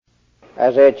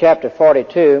Isaiah chapter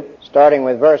 42, starting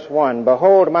with verse 1.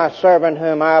 Behold my servant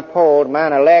whom I uphold,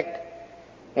 mine elect,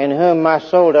 in whom my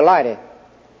soul delighteth.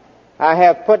 I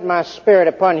have put my spirit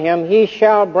upon him. He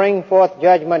shall bring forth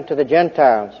judgment to the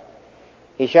Gentiles.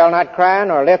 He shall not cry,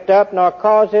 nor lift up, nor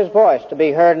cause his voice to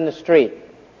be heard in the street.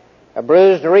 A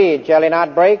bruised reed shall he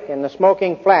not break, and the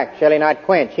smoking flax shall he not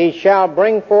quench. He shall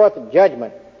bring forth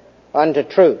judgment unto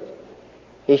truth.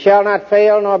 He shall not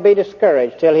fail nor be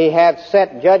discouraged till he hath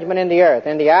set judgment in the earth,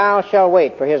 and the isle shall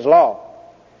wait for his law.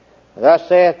 Thus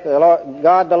saith the Lord,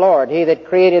 God the Lord, He that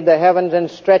created the heavens and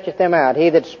stretcheth them out, He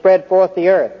that spread forth the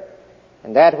earth,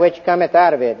 and that which cometh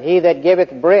out of it, He that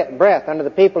giveth breath unto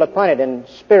the people upon it, and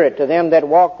spirit to them that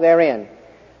walk therein.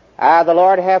 I, the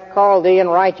Lord, have called thee in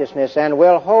righteousness, and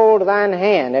will hold thine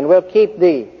hand, and will keep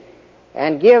thee,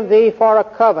 and give thee for a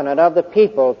covenant of the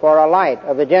people, for a light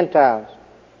of the Gentiles,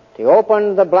 to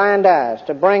open the blind eyes,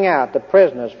 to bring out the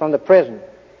prisoners from the prison,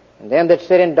 and them that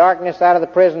sit in darkness out of the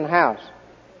prison house.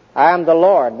 I am the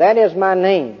Lord, that is my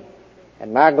name,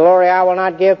 and my glory I will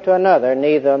not give to another,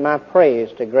 neither my praise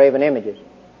to graven images.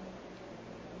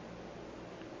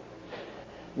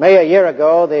 May a year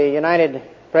ago, the United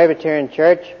Presbyterian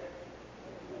Church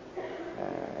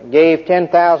gave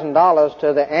 $10,000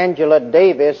 to the Angela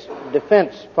Davis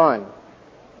Defense Fund.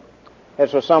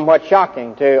 This was somewhat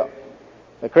shocking to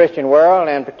the Christian world,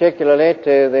 and particularly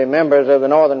to the members of the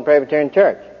Northern Presbyterian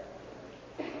Church.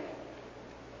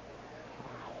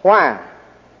 Why?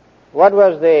 What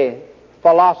was the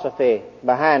philosophy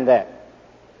behind that?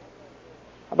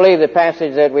 I believe the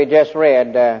passage that we just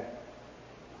read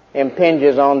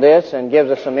impinges on this and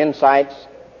gives us some insights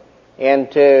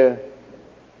into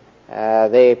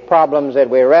the problems that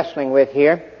we're wrestling with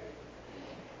here.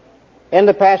 In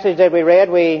the passage that we read,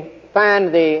 we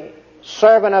find the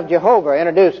servant of Jehovah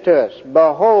introduced to us.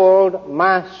 Behold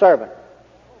my servant.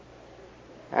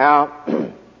 Now,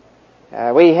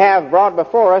 we have brought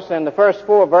before us in the first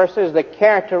 4 verses the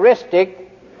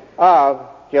characteristic of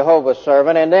Jehovah's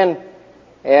servant, and then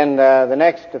in the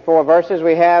next 4 verses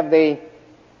we have the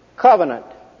covenant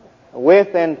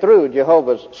with and through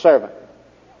Jehovah's servant.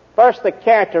 First, the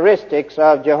characteristics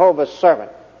of Jehovah's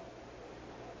servant.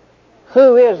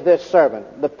 Who is this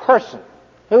servant? The person.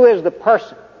 Who is the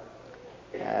person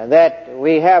that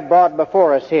we have brought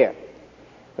before us here?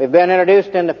 We've been introduced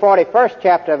in the 41st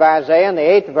chapter of Isaiah, in the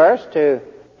 8th verse, to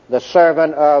the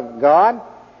servant of God.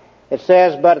 It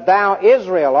says, But thou,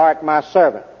 Israel, art my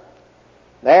servant.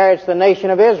 There it's the nation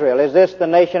of Israel. Is this the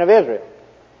nation of Israel?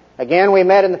 Again, we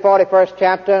met in the 41st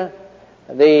chapter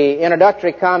the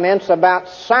introductory comments about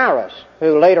Cyrus,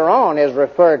 who later on is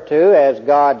referred to as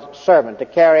God's servant to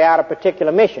carry out a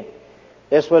particular mission.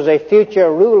 This was a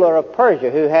future ruler of Persia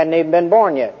who hadn't even been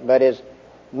born yet, but is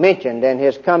mentioned, and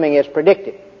his coming is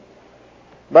predicted.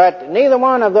 But neither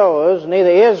one of those, neither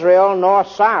Israel nor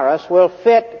Cyrus, will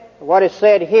fit what is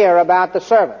said here about the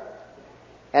servant.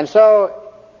 And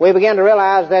so we begin to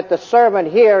realize that the servant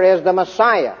here is the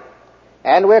Messiah.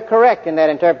 And we're correct in that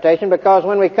interpretation, because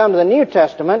when we come to the New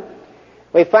Testament,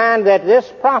 we find that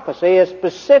this prophecy is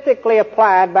specifically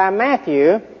applied by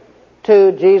Matthew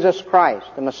to Jesus Christ,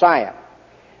 the Messiah.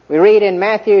 We read in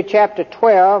Matthew chapter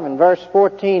 12 and verse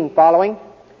 14 following,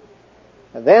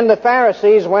 Then the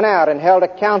Pharisees went out and held a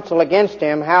council against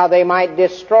him, how they might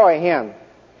destroy him.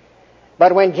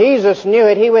 But when Jesus knew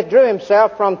it, he withdrew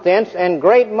himself from thence, and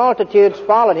great multitudes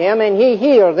followed him, and he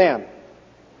healed them.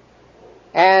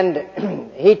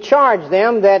 And he charged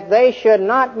them that they should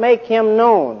not make him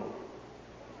known,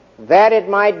 that it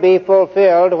might be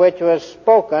fulfilled which was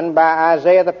spoken by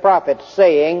Isaiah the prophet,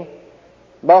 saying,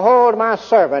 Behold my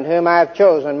servant whom I have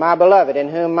chosen, my beloved, in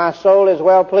whom my soul is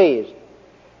well pleased.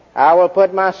 I will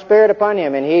put my spirit upon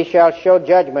him, and he shall show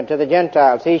judgment to the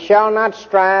Gentiles. He shall not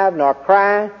strive nor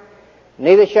cry,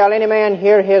 neither shall any man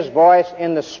hear his voice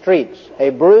in the streets. A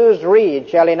bruised reed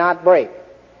shall he not break,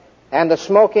 and the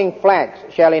smoking flax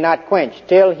shall he not quench,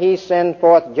 till he send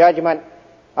forth judgment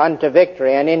unto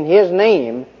victory, and in his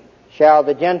name shall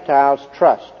the Gentiles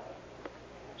trust.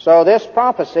 So this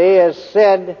prophecy is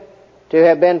said to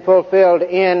have been fulfilled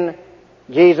in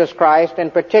Jesus Christ,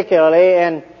 and particularly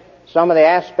in some of the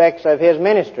aspects of his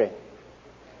ministry.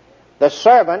 The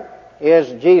servant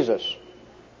is Jesus.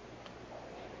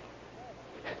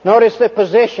 Notice the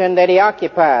position that he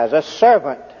occupies, a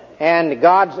servant and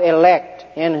God's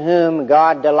elect, in whom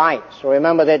God delights.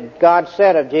 Remember that God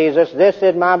said of Jesus, This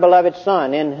is my beloved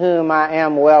Son, in whom I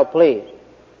am well pleased.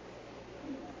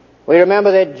 We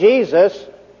remember that Jesus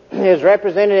is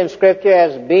represented in Scripture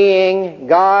as being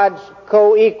God's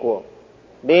co-equal,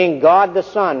 being God the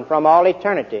Son from all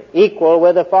eternity, equal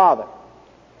with the Father.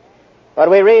 But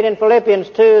we read in Philippians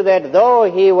 2 that though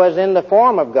he was in the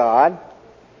form of God,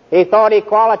 he thought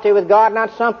equality with God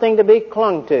not something to be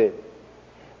clung to.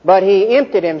 But he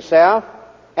emptied himself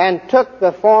and took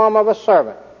the form of a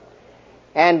servant.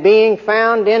 And being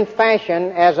found in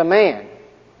fashion as a man,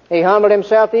 he humbled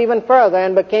himself even further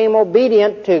and became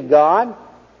obedient to God,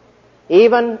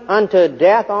 even unto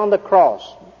death on the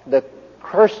cross, the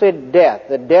cursed death,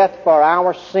 the death for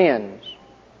our sins.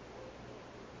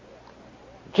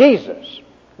 Jesus,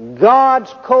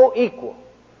 God's co-equal,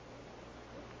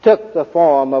 took the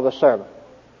form of a servant.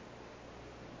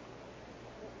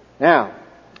 Now,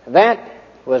 that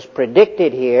was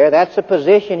predicted here. That's the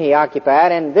position he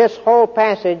occupied, and this whole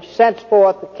passage sets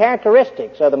forth the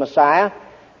characteristics of the Messiah,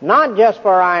 not just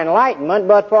for our enlightenment,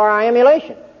 but for our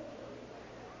emulation.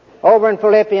 Over in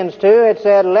Philippians 2, it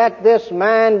said, "Let this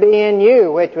mind be in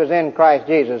you, which was in Christ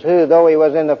Jesus, who, though he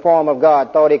was in the form of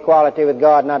God, thought equality with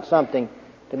God not something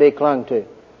to be clung to,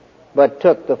 but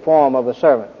took the form of a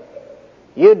servant."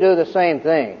 You do the same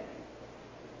thing.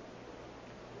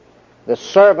 The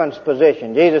servant's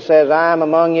position. Jesus says, "I am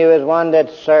among you as one that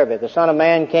serveth. The Son of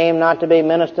Man came not to be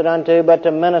ministered unto, but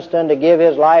to minister and to give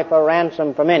his life a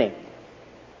ransom for many."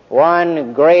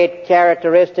 One great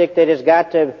characteristic that has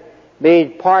got to be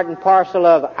part and parcel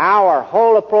of our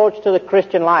whole approach to the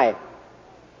Christian life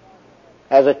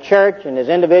as a church and as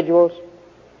individuals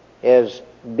is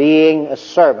being a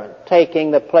servant,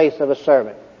 taking the place of a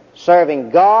servant.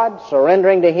 Serving God,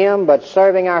 surrendering to him, but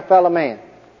serving our fellow man.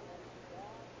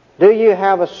 Do you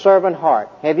have a servant heart?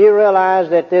 Have you realized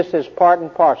that this is part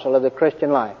and parcel of the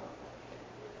Christian life?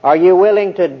 Are you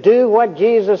willing to do what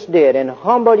Jesus did and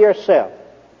humble yourself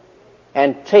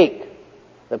and take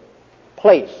the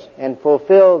place and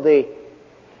fulfill the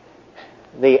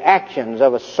actions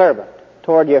of a servant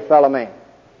toward your fellow man?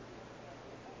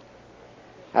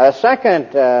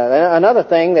 Another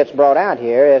thing that's brought out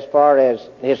here as far as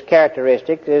his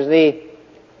characteristics is the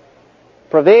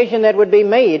provision that would be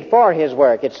made for his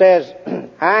work. It says,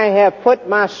 "I have put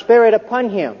my Spirit upon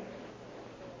him."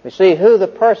 We see who the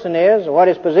person is, what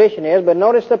his position is, but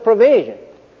notice the provision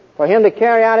for him to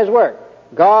carry out his work.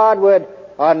 God would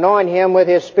anoint him with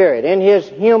his Spirit. In his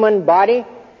human body,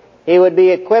 he would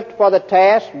be equipped for the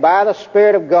task by the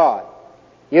Spirit of God.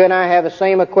 You and I have the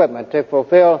same equipment to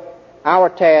fulfill our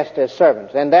task as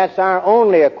servants, and that's our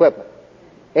only equipment.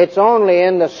 It's only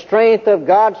in the strength of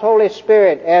God's Holy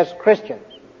Spirit as Christians.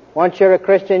 Once you're a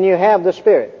Christian, you have the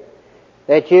Spirit,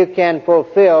 that you can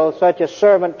fulfill such a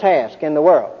servant task in the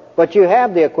world. But you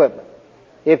have the equipment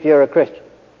if you're a Christian.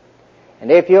 And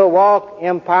if you'll walk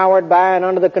empowered by and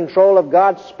under the control of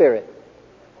God's Spirit,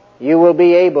 you will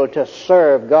be able to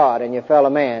serve God and your fellow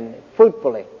man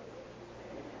fruitfully.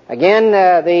 Again,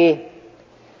 the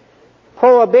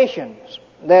prohibitions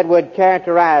that would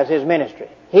characterize his ministry.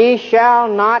 "He shall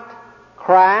not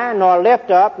cry, nor lift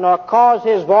up, nor cause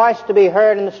his voice to be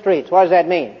heard in the streets." What does that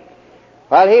mean?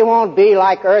 Well, he won't be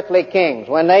like earthly kings.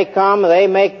 When they come, they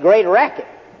make great racket.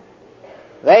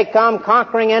 They come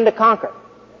conquering and to conquer.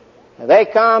 They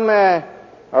come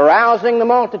arousing the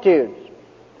multitudes.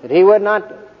 But he would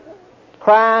not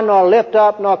cry, nor lift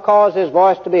up, nor cause his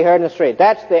voice to be heard in the street.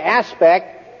 That's the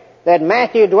aspect that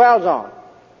Matthew dwells on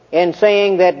in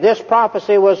saying that this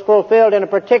prophecy was fulfilled in a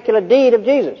particular deed of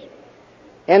Jesus.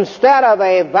 Instead of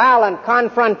a violent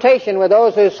confrontation with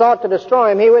those who sought to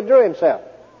destroy him, he withdrew himself.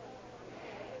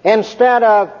 Instead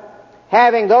of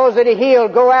having those that he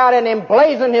healed go out and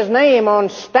emblazon his name on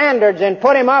standards and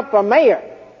put him up for mayor,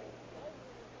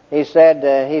 he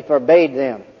said he forbade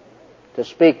them to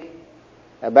speak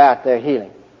about their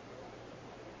healing.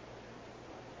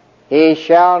 "He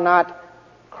shall not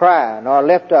cry, nor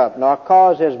lift up, nor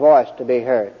cause his voice to be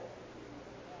heard."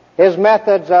 His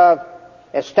methods of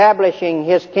establishing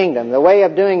his kingdom, the way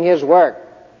of doing his work,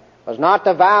 was not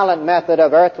the violent method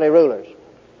of earthly rulers.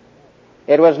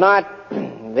 It was not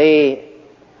the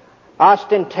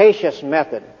ostentatious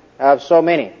method of so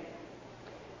many.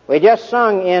 We just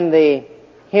sung in the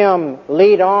hymn,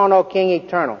 "Lead on, O King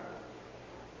Eternal,"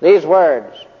 these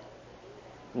words,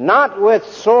 "Not with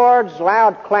swords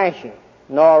loud clashing,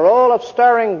 nor roll of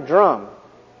stirring drum,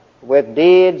 with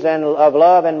deeds of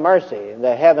love and mercy,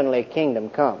 the heavenly kingdom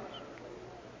comes."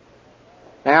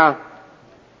 Now,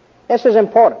 this is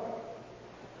important,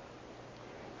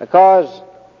 because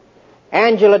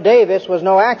Angela Davis was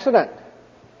no accident.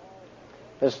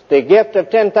 The gift of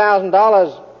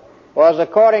 $10,000 was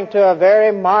according to a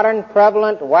very modern,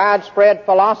 prevalent, widespread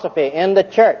philosophy in the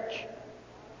church,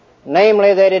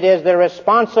 namely that it is the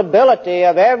responsibility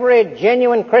of every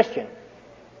genuine Christian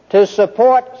to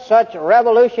support such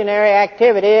revolutionary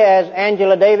activity as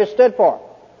Angela Davis stood for.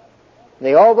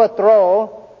 The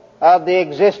overthrow of the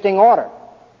existing order.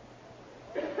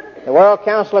 The World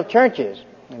Council of Churches,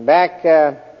 back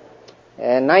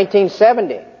in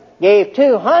 1970, gave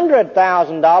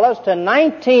 $200,000 to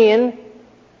 19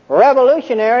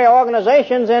 revolutionary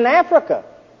organizations in Africa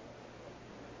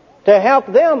to help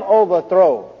them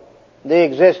overthrow the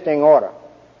existing order.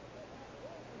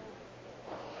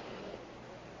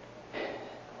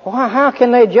 Well, how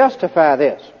can they justify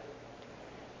this?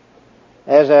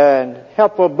 There's a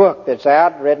helpful book that's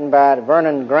out, written by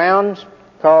Vernon Grounds,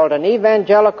 called An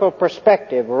Evangelical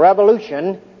Perspective,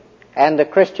 Revolution and the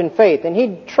Christian Faith. And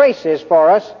he traces for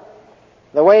us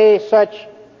the way such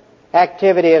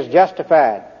activity is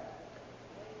justified.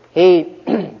 He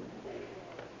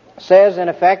says, in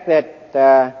effect,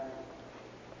 that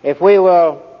if we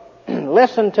will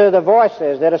listen to the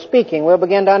voices that are speaking, we'll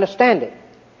begin to understand it.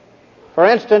 For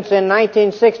instance, in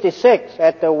 1966,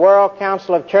 at the World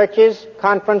Council of Churches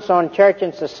Conference on Church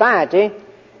and Society,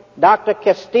 Dr.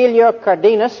 Castillo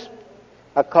Cardenas,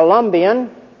 a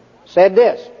Colombian, said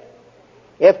this: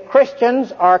 if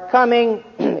Christians are coming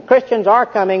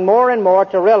more and more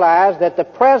to realize that the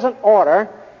present order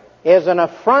is an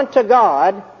affront to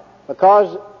God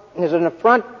because it's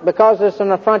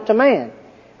an affront to man.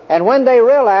 And when they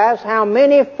realize how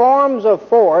many forms of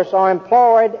force are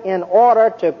employed in order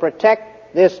to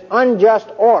protect this unjust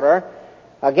order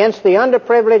against the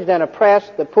underprivileged and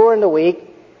oppressed, the poor and the weak,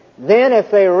 then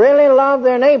if they really love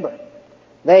their neighbor,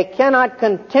 they cannot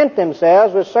content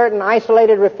themselves with certain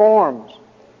isolated reforms.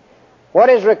 What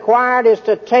is required is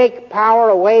to take power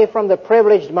away from the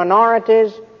privileged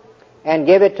minorities and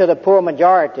give it to the poor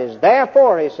majorities.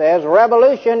 Therefore, he says,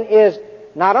 revolution is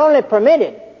not only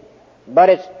permitted, but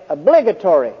it's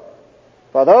obligatory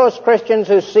for those Christians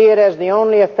who see it as the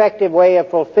only effective way of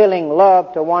fulfilling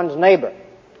love to one's neighbor.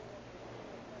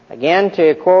 Again,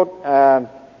 to quote a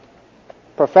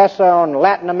professor on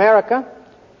Latin America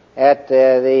at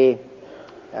the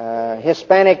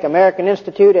Hispanic American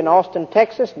Institute in Austin,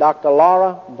 Texas, Dr.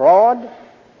 Laura Broad,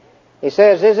 he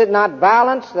says, is it not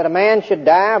violence that a man should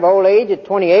die of old age at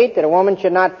 28, that a woman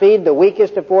should not feed the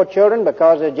weakest of 4 children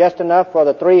because there's just enough for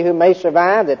the 3 who may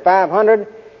survive, that 500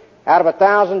 out of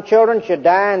 1,000 children should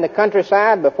die in the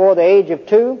countryside before the age of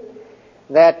 2,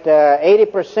 that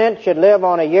 80% should live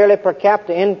on a yearly per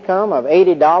capita income of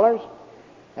 $80,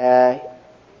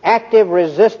 active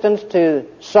resistance to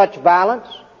such violence?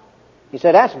 He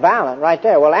said, that's violent right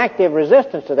there. Well, active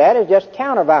resistance to that is just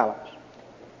counter-violence.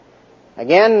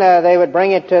 Again, they would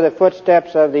bring it to the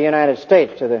footsteps of the United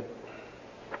States,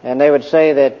 and they would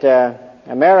say that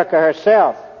America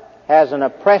herself has an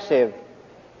oppressive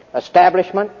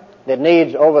establishment that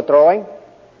needs overthrowing.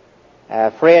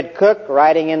 Fred Cook,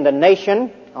 writing in The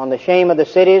Nation on the shame of the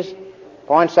cities,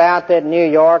 points out that New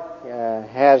York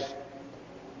has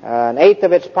an eighth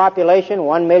of its population,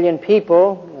 1 million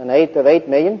people, an eighth of 8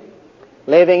 million,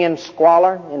 living in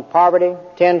squalor, in poverty,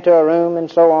 10 to a room, and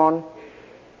so on.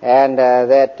 And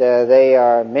that they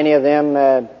are, many of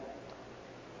them,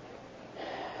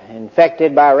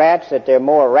 infected by rats, that there are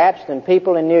more rats than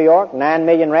people in New York, 9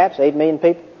 million rats, 8 million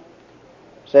people.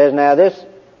 Says, now this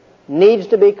needs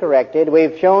to be corrected.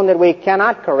 We've shown that we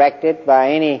cannot correct it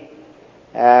by any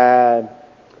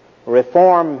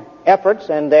reform efforts,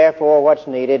 and therefore what's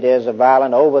needed is a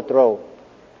violent overthrow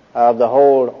of the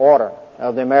whole order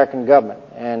of the American government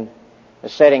and the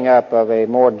setting up of a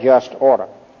more just order.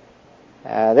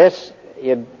 This,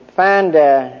 you find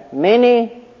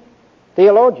many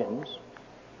theologians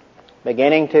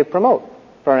beginning to promote.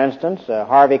 For instance,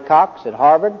 Harvey Cox at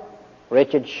Harvard,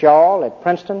 Richard Shaw at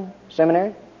Princeton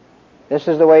Seminary. This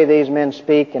is the way these men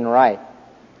speak and write.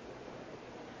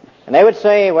 And they would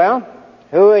say, well,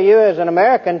 who are you as an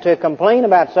American to complain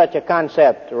about such a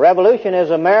concept? Revolution is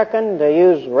American, to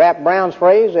use Rap Brown's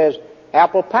phrase, as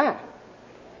apple pie.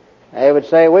 They would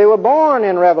say, we were born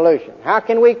in revolution. How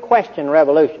can we question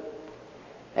revolution?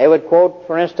 They would quote,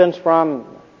 for instance, from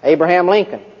Abraham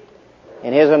Lincoln.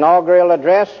 In his inaugural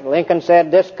address, Lincoln said,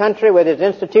 this country with its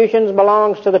institutions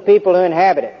belongs to the people who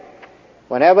inhabit it.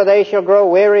 Whenever they shall grow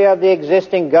weary of the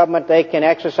existing government, they can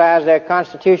exercise their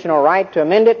constitutional right to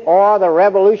amend it or the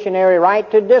revolutionary right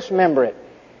to dismember it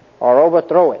or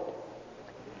overthrow it.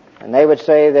 And they would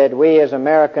say that we as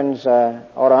Americans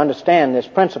ought to understand this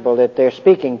principle that they're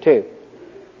speaking to.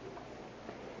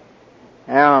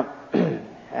 Now,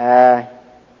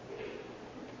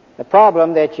 the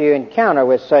problem that you encounter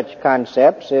with such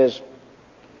concepts is,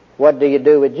 what do you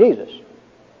do with Jesus?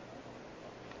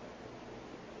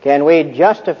 Can we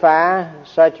justify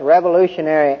such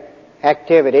revolutionary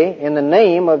activity in the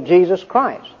name of Jesus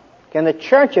Christ? Can the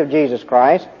Church of Jesus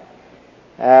Christ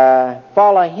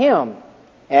follow Him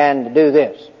and do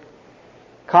this?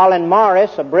 Colin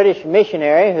Morris, a British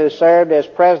missionary who served as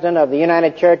president of the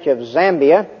United Church of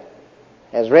Zambia,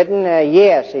 has written,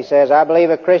 yes, he says, I believe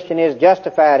a Christian is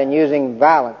justified in using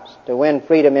violence to win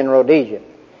freedom in Rhodesia.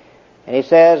 And he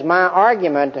says, my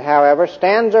argument, however,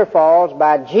 stands or falls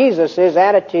by Jesus'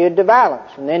 attitude to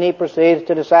violence. And then he proceeds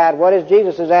to decide what is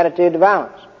Jesus' attitude to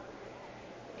violence.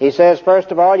 He says,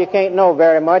 first of all, you can't know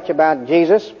very much about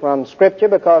Jesus from Scripture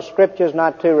because Scripture is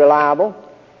not too reliable.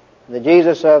 The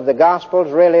Jesus of the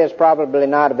Gospels really is probably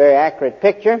not a very accurate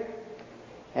picture.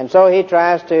 And so he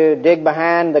tries to dig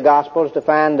behind the Gospels to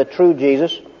find the true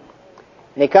Jesus.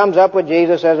 And he comes up with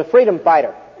Jesus as a freedom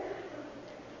fighter.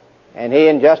 And he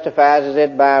justifies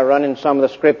it by running some of the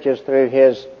Scriptures through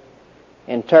his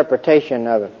interpretation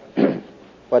of it,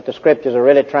 what the Scriptures are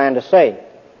really trying to say.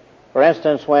 For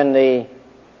instance, when the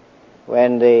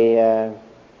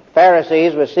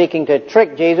Pharisees were seeking to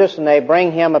trick Jesus and they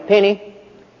bring him a penny,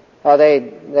 or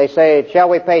they say, shall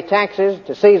we pay taxes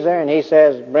to Caesar? And he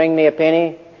says, bring me a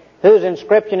penny. Whose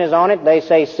inscription is on it? They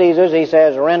say Caesar's. He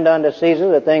says, render unto Caesar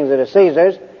the things that are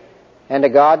Caesar's, and to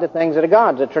God the things that are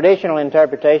God's. The traditional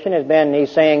interpretation has been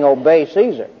he's saying obey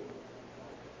Caesar.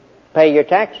 Pay your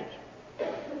taxes.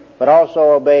 But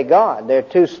also obey God. There are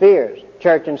two spheres,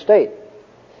 church and state.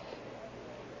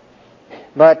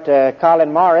 But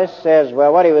Colin Morris says,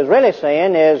 well, what he was really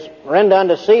saying is render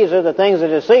unto Caesar the things that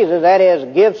are Caesar's. That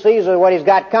is, give Caesar what he's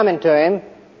got coming to him.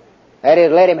 That is,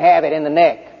 let him have it in the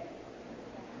neck.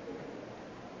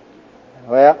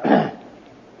 Well,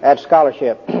 that's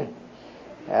scholarship.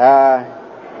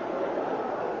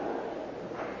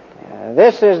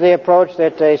 This is the approach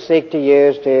that they seek to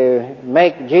use to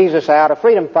make Jesus out a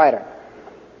freedom fighter.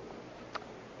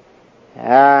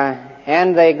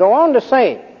 And they go on to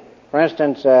say, for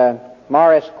instance,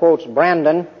 Morris quotes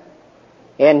Brandon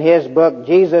in his book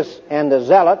Jesus and the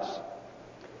Zealots,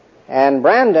 and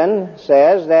Brandon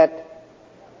says that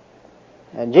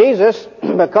Jesus,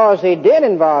 because he did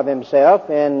involve himself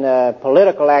in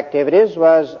political activities,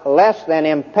 was less than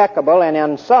impeccable and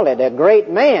unsullied. A great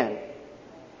man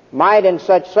might in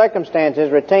such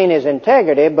circumstances retain his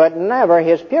integrity, but never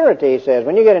his purity, he says.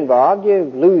 When you get involved, you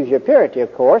lose your purity,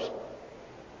 of course.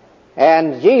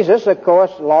 And Jesus, of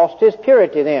course, lost his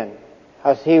purity then,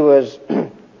 because he was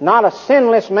not a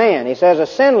sinless man. He says a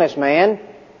sinless man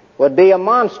would be a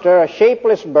monster, a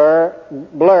shapeless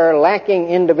blur lacking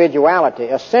individuality.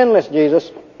 A sinless Jesus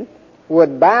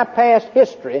would bypass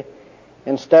history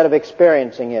instead of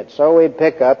experiencing it. So we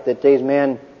pick up that these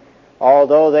men,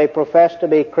 although they profess to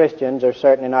be Christians, are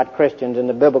certainly not Christians in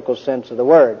the biblical sense of the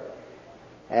word.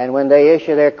 And when they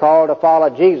issue their call to follow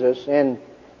Jesus in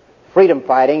freedom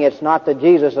fighting, it's not the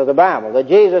Jesus of the Bible. The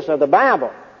Jesus of the Bible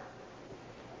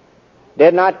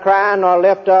did not cry nor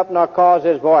lift up nor cause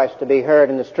his voice to be heard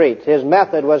in the streets. His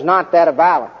method was not that of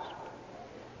violence.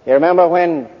 You remember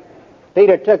when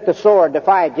Peter took the sword to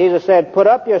fight, Jesus said, put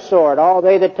up your sword. All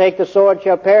they that take the sword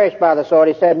shall perish by the sword.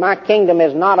 He said, my kingdom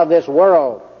is not of this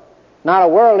world, not a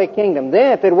worldly kingdom.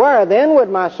 Then, if it were, then would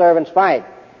my servants fight.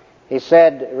 He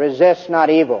said, resist not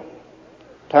evil.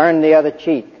 Turn the other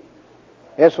cheek.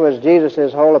 This was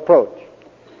Jesus' whole approach.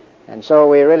 And so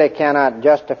we really cannot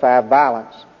justify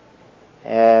violence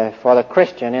for the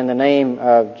Christian in the name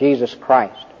of Jesus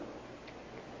Christ.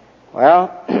 Well,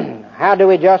 how do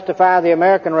we justify the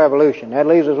American Revolution? That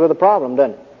leaves us with a problem,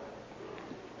 doesn't it?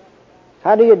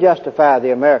 How do you justify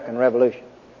the American Revolution?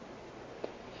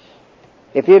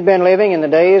 If you'd been living in the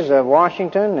days of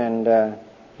Washington and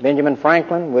Benjamin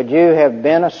Franklin, would you have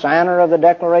been a signer of the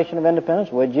Declaration of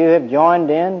Independence? Would you have joined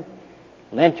in,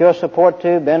 lent your support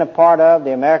to, been a part of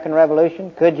the American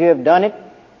Revolution? Could you have done it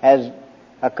as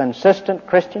a consistent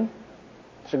Christian?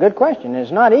 It's a good question.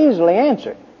 It's not easily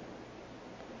answered.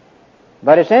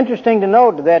 But it's interesting to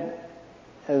note that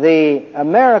the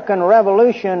American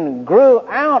Revolution grew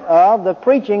out of the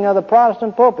preaching of the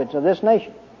Protestant pulpits of this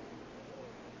nation.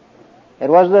 It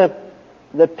was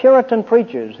the Puritan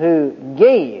preachers who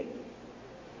gave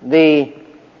the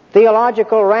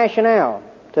theological rationale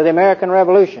to the American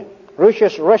Revolution.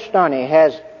 Lucius Rushdoony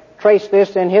has traced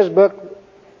this in his book,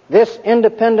 This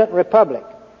Independent Republic.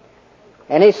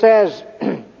 And he says,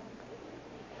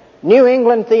 New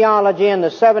England theology in the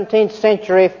 17th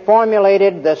century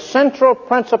formulated the central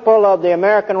principle of the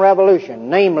American Revolution,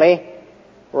 namely,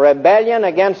 rebellion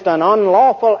against an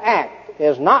unlawful act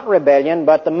is not rebellion,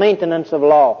 but the maintenance of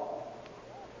law.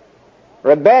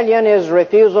 Rebellion is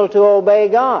refusal to obey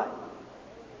God.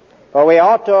 For we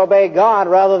ought to obey God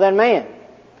rather than man.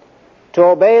 To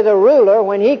obey the ruler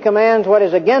when he commands what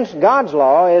is against God's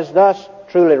law is thus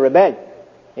truly rebellion,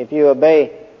 if you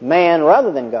obey man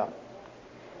rather than God.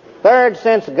 Third,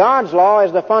 since God's law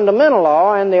is the fundamental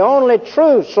law and the only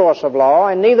true source of law,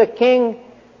 and neither king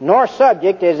nor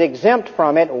subject is exempt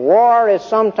from it, war is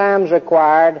sometimes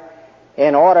required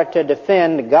in order to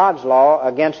defend God's law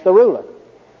against the ruler.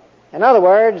 In other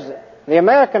words, the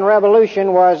American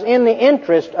Revolution was in the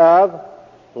interest of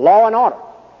law and order,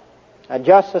 a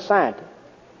just society.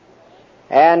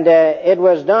 And it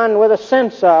was done with a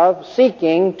sense of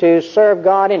seeking to serve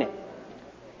God in it.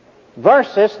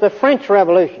 Versus the French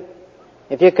Revolution.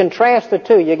 If you contrast the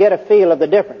two, you get a feel of the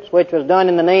difference, which was done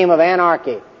in the name of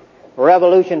anarchy,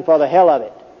 revolution for the hell of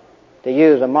it, to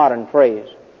use a modern phrase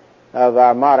of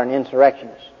our modern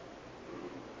insurrectionists.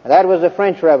 That was the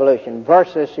French Revolution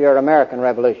versus your American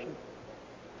Revolution.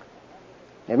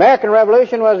 The American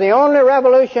Revolution was the only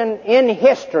revolution in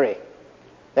history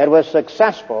that was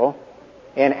successful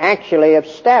in actually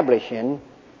establishing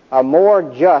a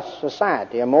more just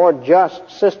society, a more just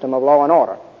system of law and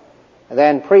order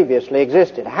than previously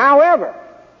existed. However,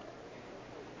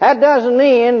 that doesn't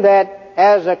mean that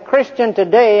as a Christian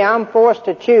today I'm forced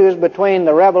to choose between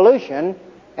the revolution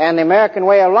and the American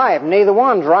way of life. Neither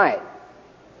one's right.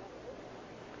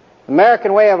 The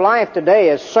American way of life today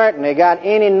has certainly got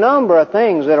any number of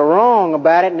things that are wrong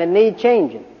about it and that need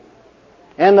changing.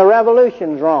 And the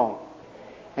revolution's wrong.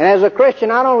 And as a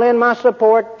Christian, I don't lend my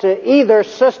support to either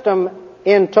system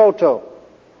in toto.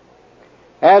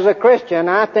 As a Christian,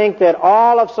 I think that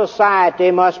all of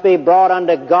society must be brought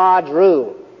under God's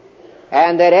rule,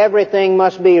 and that everything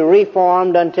must be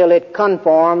reformed until it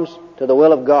conforms to the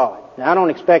will of God. Now, I don't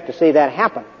expect to see that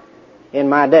happen in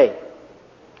my day,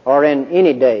 or in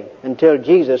any day, until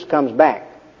Jesus comes back.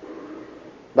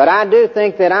 But I do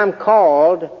think that I'm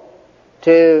called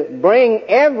to bring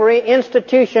every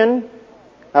institution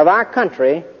of our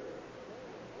country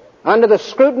under the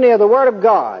scrutiny of the Word of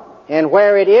God, and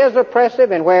where it is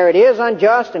oppressive and where it is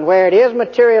unjust and where it is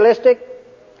materialistic,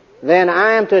 then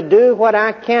I am to do what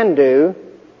I can do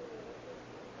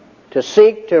to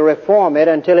seek to reform it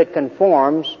until it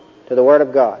conforms to the Word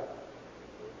of God.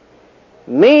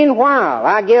 Meanwhile,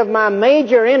 I give my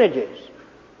major energies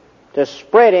to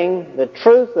spreading the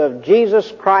truth of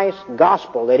Jesus Christ's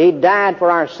gospel, that He died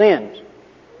for our sins,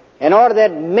 in order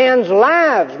that men's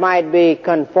lives might be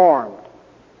conformed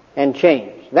and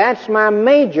changed. That's my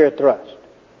major thrust,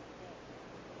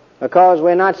 because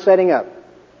we're not setting up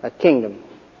a kingdom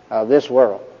of this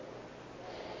world.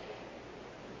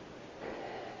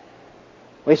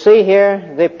 We see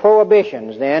here the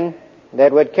prohibitions, then,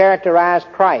 that would characterize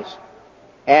Christ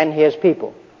and His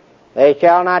people. They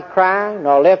shall not cry,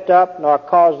 nor lift up, nor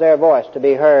cause their voice to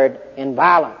be heard in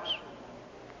violence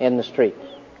in the streets.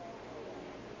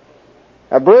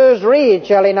 A bruised reed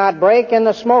shall he not break, and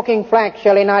the smoking flax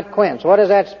shall he not quench. What does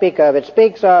that speak of? It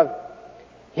speaks of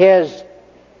His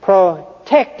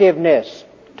protectiveness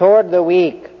toward the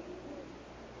weak.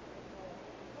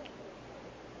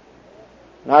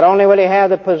 Not only will He have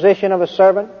the position of a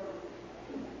servant,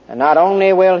 and not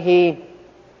only will He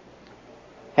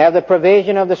have the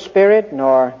provision of the Spirit,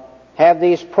 nor have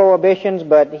these prohibitions,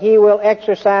 but He will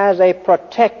exercise a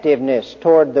protectiveness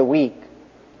toward the weak.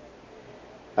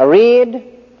 A reed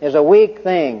is a weak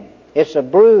thing. It's a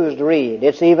bruised reed.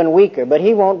 It's even weaker, but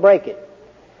He won't break it.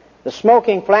 The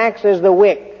smoking flax is the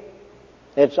wick.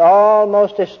 It's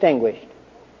almost extinguished,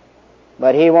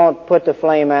 but He won't put the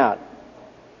flame out.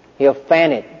 He'll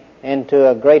fan it into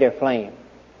a greater flame.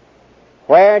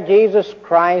 Where Jesus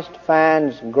Christ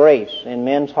finds grace in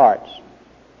men's hearts,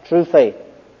 true faith,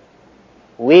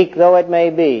 weak though it may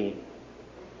be,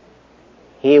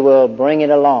 He will bring it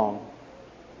along.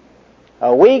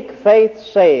 A weak faith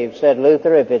saves, said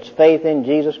Luther, if it's faith in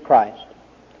Jesus Christ.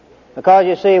 Because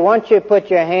you see, once you put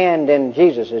your hand in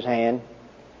Jesus' hand,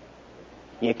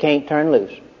 you can't turn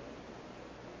loose.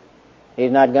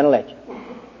 He's not going to let you.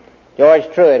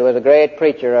 George Truett was a great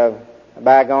preacher of a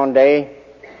bygone day.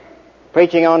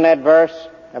 Preaching on that verse,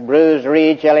 a bruised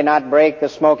reed shall he not break, the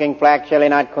smoking flax shall he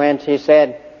not quench. He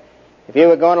said, if you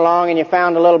were going along and you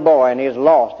found a little boy and he was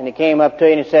lost, and he came up to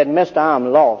you and he said, Mister,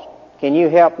 I'm lost. Can you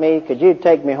help me? Could you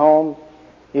take me home?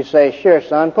 You say, sure,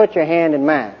 son, put your hand in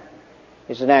mine.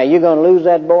 He said, now, you going to lose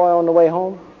that boy on the way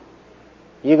home?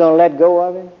 You going to let go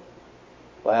of him?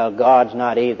 Well, God's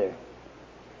not either.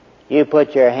 You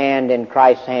put your hand in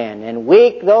Christ's hand, and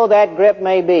weak though that grip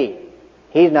may be,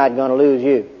 He's not going to lose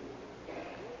you.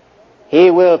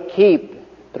 He will keep,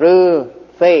 through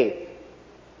faith,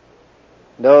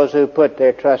 those who put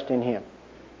their trust in Him.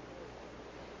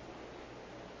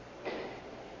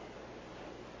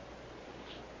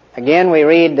 Again, we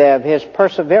read of His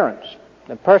perseverance,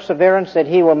 the perseverance that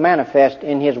He will manifest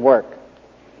in His work.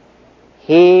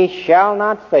 He shall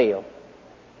not fail.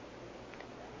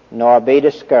 nor be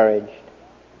discouraged,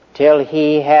 till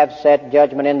he have set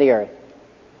judgment in the earth,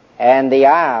 and the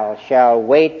isles shall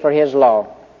wait for his law.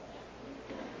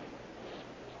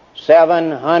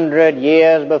 700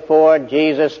 years before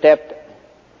Jesus stepped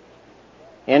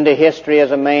into history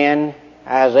as a man,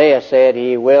 Isaiah said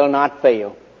he will not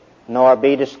fail, nor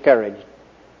be discouraged.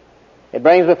 It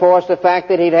brings before us the fact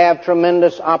that he'd have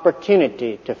tremendous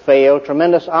opportunity to fail,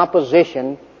 tremendous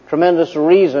opposition, tremendous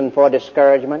reason for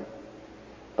discouragement,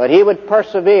 but he would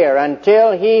persevere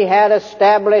until he had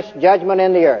established judgment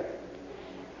in the earth,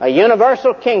 a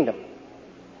universal kingdom.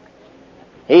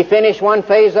 He finished one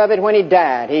phase of it when he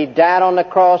died. He died on the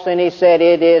cross and he said,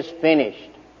 "It is finished."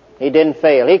 He didn't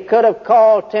fail. He could have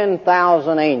called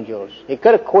 10,000 angels. He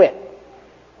could have quit.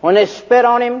 When they spit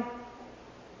on him,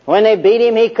 when they beat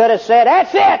him, he could have said,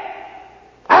 "That's it!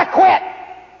 I quit!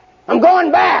 I'm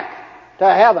going back to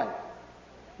heaven."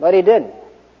 But he didn't.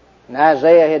 And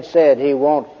Isaiah had said he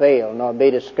won't fail nor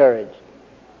be discouraged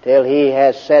till he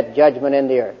has set judgment in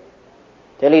the earth,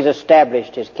 till he's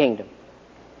established his kingdom.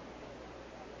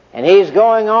 And he's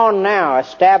going on now,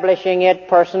 establishing it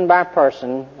person by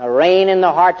person, a reign in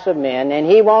the hearts of men, and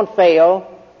he won't fail.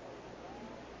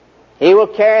 He will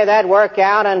carry that work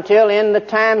out until in the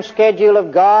time schedule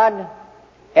of God,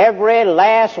 every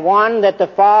last one that the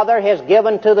Father has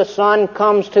given to the Son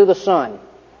comes to the Son.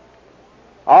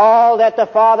 All that the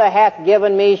Father hath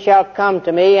given me shall come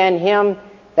to me, and him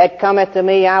that cometh to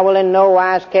me I will in no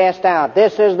wise cast out.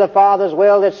 This is the Father's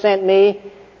will that sent me,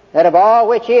 that of all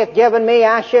which he hath given me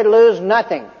I should lose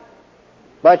nothing,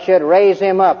 but should raise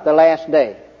him up the last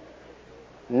day.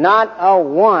 Not a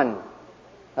one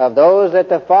of those that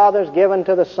the Father's given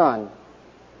to the Son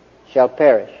shall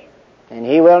perish, and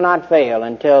he will not fail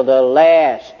until the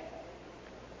last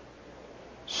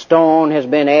stone has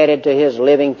been added to his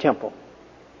living temple.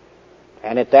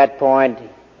 And at that point,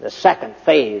 the second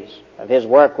phase of his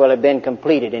work will have been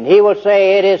completed. And he will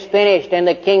say, "It is finished," and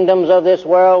the kingdoms of this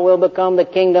world will become the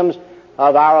kingdoms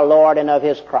of our Lord and of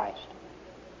his Christ.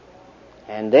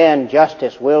 And then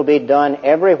justice will be done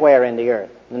everywhere in the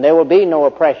earth. And there will be no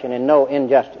oppression and no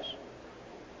injustice.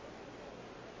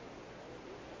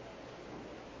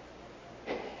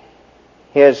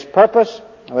 His purpose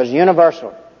was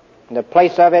universal. The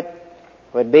place of it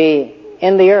would be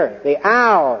in the earth. The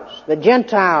isles, the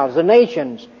Gentiles, the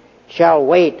nations shall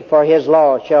wait for his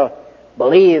law, shall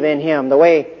believe in him. The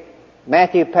way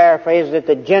Matthew paraphrased it,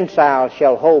 the Gentiles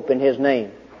shall hope in his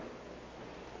name.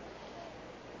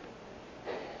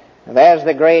 There's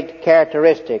the great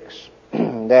characteristics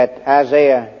that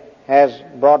Isaiah has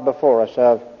brought before us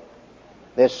of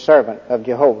this servant of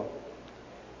Jehovah.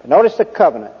 But notice the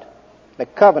covenant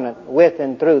with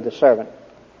and through the servant.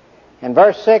 In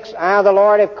verse 6, "I, the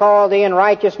Lord, have called thee in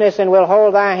righteousness, and will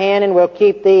hold thy hand, and will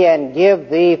keep thee, and give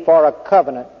thee for a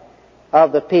covenant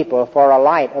of the people, for a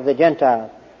light of the Gentiles."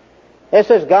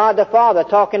 This is God the Father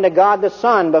talking to God the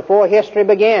Son before history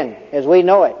began, as we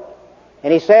know it.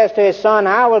 And he says to his Son,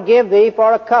 "I will give thee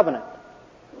for a covenant."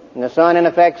 And the Son, in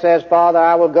effect, says, "Father,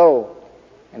 I will go,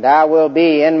 and I will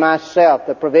be in myself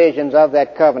the provisions of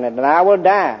that covenant, and I will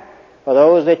die for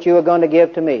those that you are going to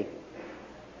give to me."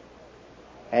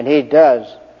 And he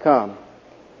does come.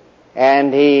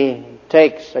 And he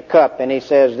takes a cup and he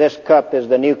says, "This cup is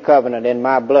the new covenant in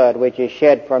my blood, which is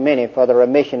shed for many for the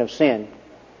remission of sin."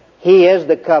 He is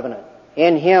the covenant.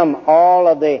 In him all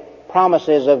of the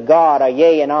promises of God are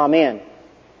yea and amen.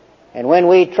 And when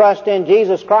we trust in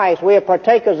Jesus Christ, we are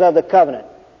partakers of the covenant.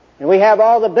 And we have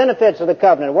all the benefits of the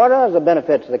covenant. What are the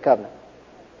benefits of the covenant?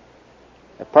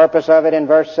 The purpose of it in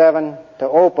verse 7, to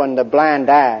open the blind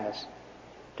eyes,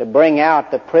 to bring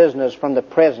out the prisoners from the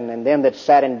prison and them that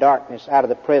sat in darkness out of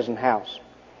the prison house.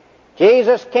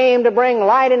 Jesus came to bring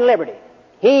light and liberty.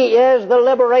 He is the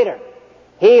liberator.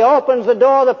 He opens the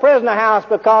door of the prisoner house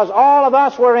because all of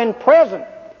us were in prison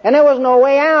and there was no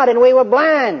way out and we were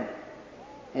blind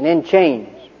and in chains.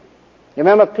 You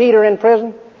remember Peter in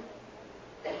prison?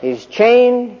 He's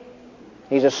chained,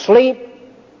 he's asleep,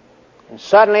 and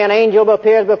suddenly an angel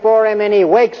appears before him and he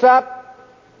wakes up.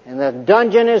 And the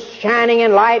dungeon is shining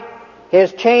in light.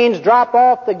 His chains drop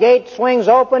off, the gate swings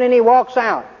open, and he walks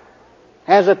out.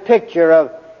 As a picture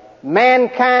of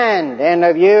mankind and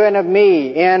of you and of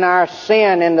me in our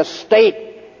sin, in the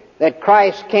state that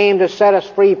Christ came to set us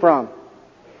free from.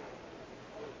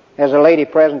 There's a lady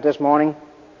present this morning.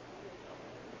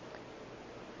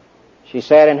 She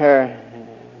sat in her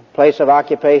place of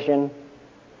occupation,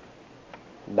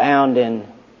 bound in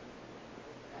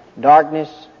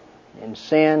darkness, in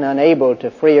sin, unable to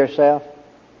free herself.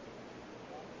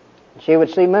 She would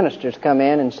see ministers come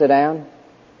in and sit down,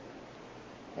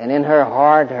 And in her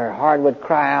heart would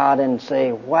cry out and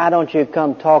say, why don't you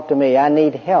come talk to me? I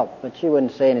need help. But she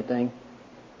wouldn't say anything.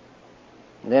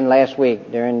 And then last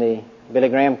week, during the Billy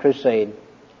Graham crusade,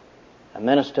 a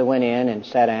minister went in and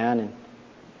sat down and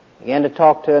began to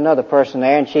talk to another person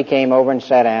there, and she came over and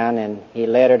sat down, and he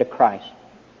led her to Christ.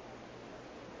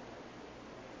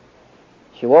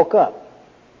 She woke up.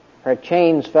 Her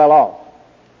chains fell off.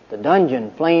 The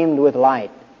dungeon flamed with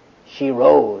light. She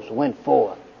rose, went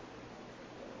forth,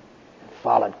 and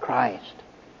followed Christ.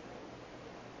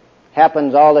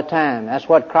 Happens all the time. That's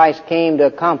what Christ came to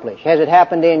accomplish. Has it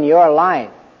happened in your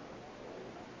life?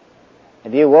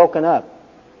 Have you woken up?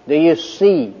 Do you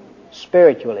see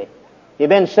spiritually? You've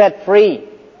been set free.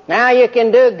 Now you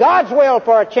can do God's will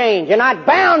for a change. You're not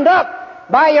bound up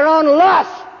by your own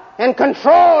lust and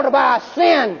controlled by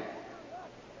sin.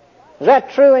 Is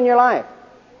that true in your life?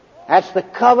 That's the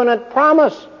covenant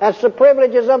promise. That's the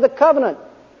privileges of the covenant.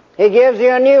 He gives you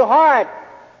a new heart.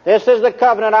 This is the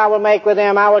covenant I will make with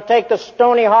them. I will take the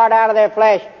stony heart out of their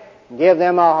flesh, give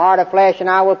them a heart of flesh, and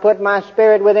I will put my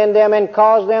spirit within them and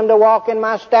cause them to walk in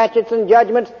my statutes and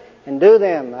judgments and do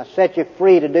them. I set you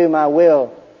free to do my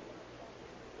will.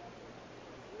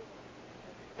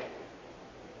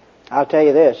 I'll tell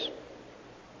you this.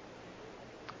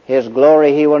 His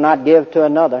glory He will not give to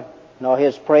another, nor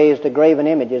His praise to graven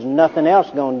images. Nothing else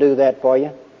going to do that for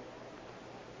you.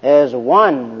 There's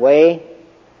one way,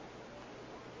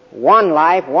 one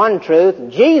life, one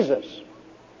truth, Jesus.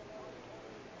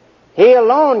 He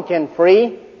alone can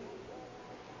free.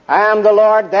 I am the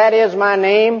Lord, that is my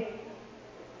name.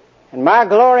 And my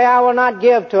glory I will not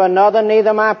give to another,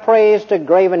 neither my praise to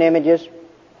graven images.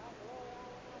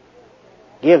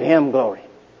 Give Him glory.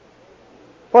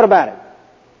 What about it?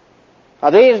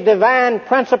 Are these divine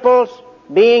principles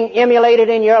being emulated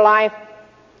in your life?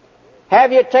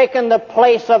 Have you taken the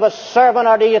place of a servant,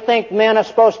 or do you think men are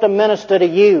supposed to minister to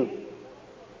you?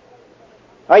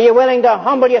 Are you willing to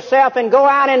humble yourself and go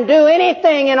out and do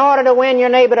anything in order to win your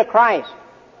neighbor to Christ?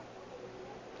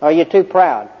 Or are you too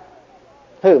proud?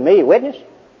 Who, me, witness?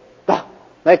 Bah,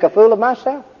 make a fool of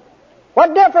myself?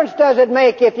 What difference does it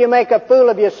make if you make a fool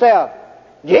of yourself?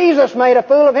 Jesus made a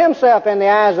fool of Himself in the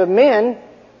eyes of men.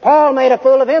 Paul made a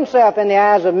fool of himself in the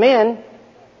eyes of men.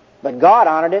 But God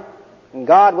honored it. And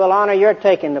God will honor your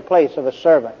taking the place of a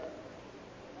servant.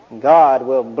 And God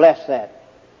will bless that.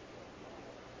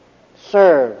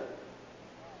 Serve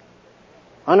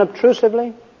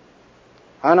unobtrusively,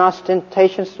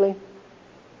 unostentatiously,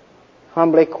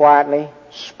 humbly, quietly.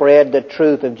 Spread the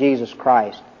truth of Jesus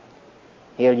Christ.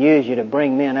 He'll use you to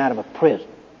bring men out of a prison,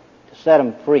 to set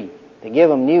them free, to give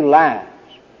them new lives.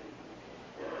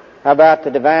 How about the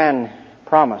divine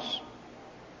promise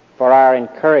for our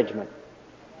encouragement?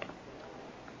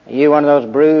 Are you one of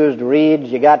those bruised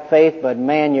reeds? You got faith, but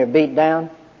man, you're beat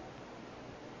down.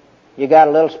 You got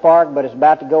a little spark, but it's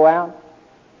about to go out.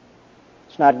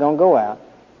 It's not going to go out.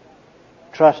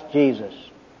 Trust Jesus.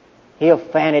 He'll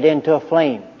fan it into a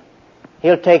flame.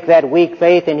 He'll take that weak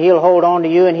faith and He'll hold on to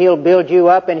you and He'll build you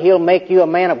up and He'll make you a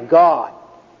man of God.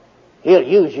 He'll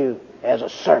use you as a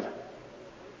servant.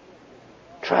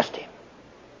 Trust Him.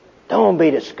 Don't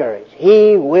be discouraged.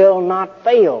 He will not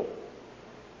fail.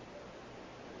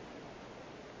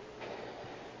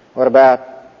 What about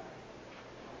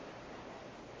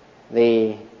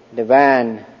the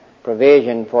divine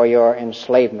provision for your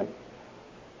enslavement?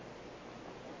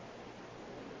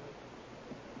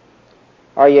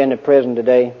 Are you in a prison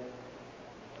today?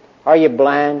 Are you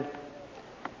blind?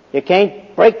 You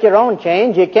can't break your own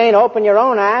chains. You can't open your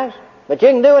own eyes. But you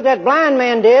can do what that blind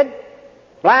man did.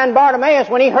 Blind Bartimaeus,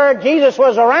 when he heard Jesus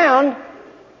was around,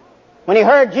 when he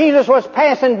heard Jesus was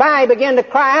passing by, he began to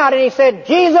cry out and he said,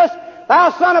 Jesus,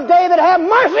 thou Son of David, have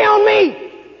mercy on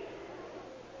me.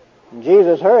 And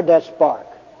Jesus heard that spark.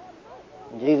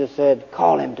 And Jesus said,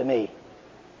 call him to me.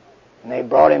 And they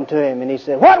brought him to him and he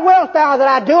said, what wilt thou that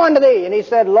I do unto thee? And he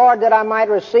said, Lord, that I might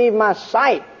receive my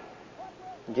sight.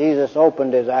 And Jesus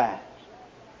opened his eyes.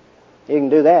 You can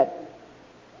do that.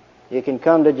 You can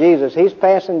come to Jesus. He's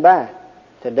passing by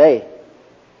today.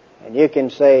 And you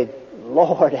can say,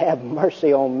 Lord, have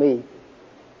mercy on me.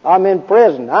 I'm in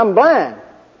prison. I'm blind.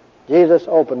 Jesus,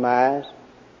 open my eyes.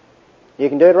 You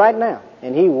can do it right now.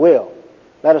 And He will.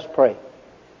 Let us pray.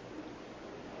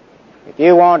 If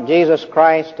you want Jesus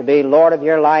Christ to be Lord of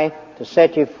your life, to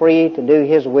set you free to do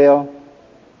His will,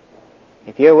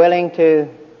 if you're willing to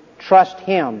trust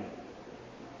Him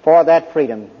for that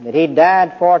freedom that He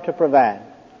died for to provide,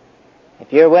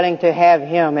 if you're willing to have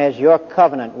Him as your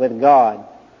covenant with God,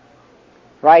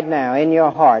 right now in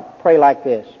your heart, pray like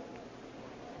this.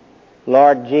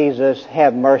 Lord Jesus,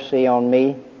 have mercy on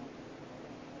me.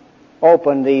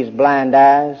 Open these blind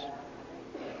eyes.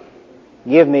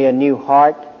 Give me a new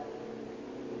heart.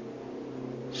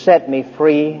 Set me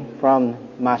free from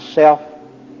myself.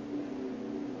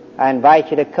 I invite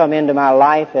you to come into my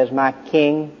life as my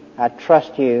King. I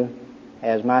trust you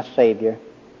as my Savior.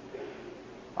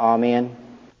 Amen.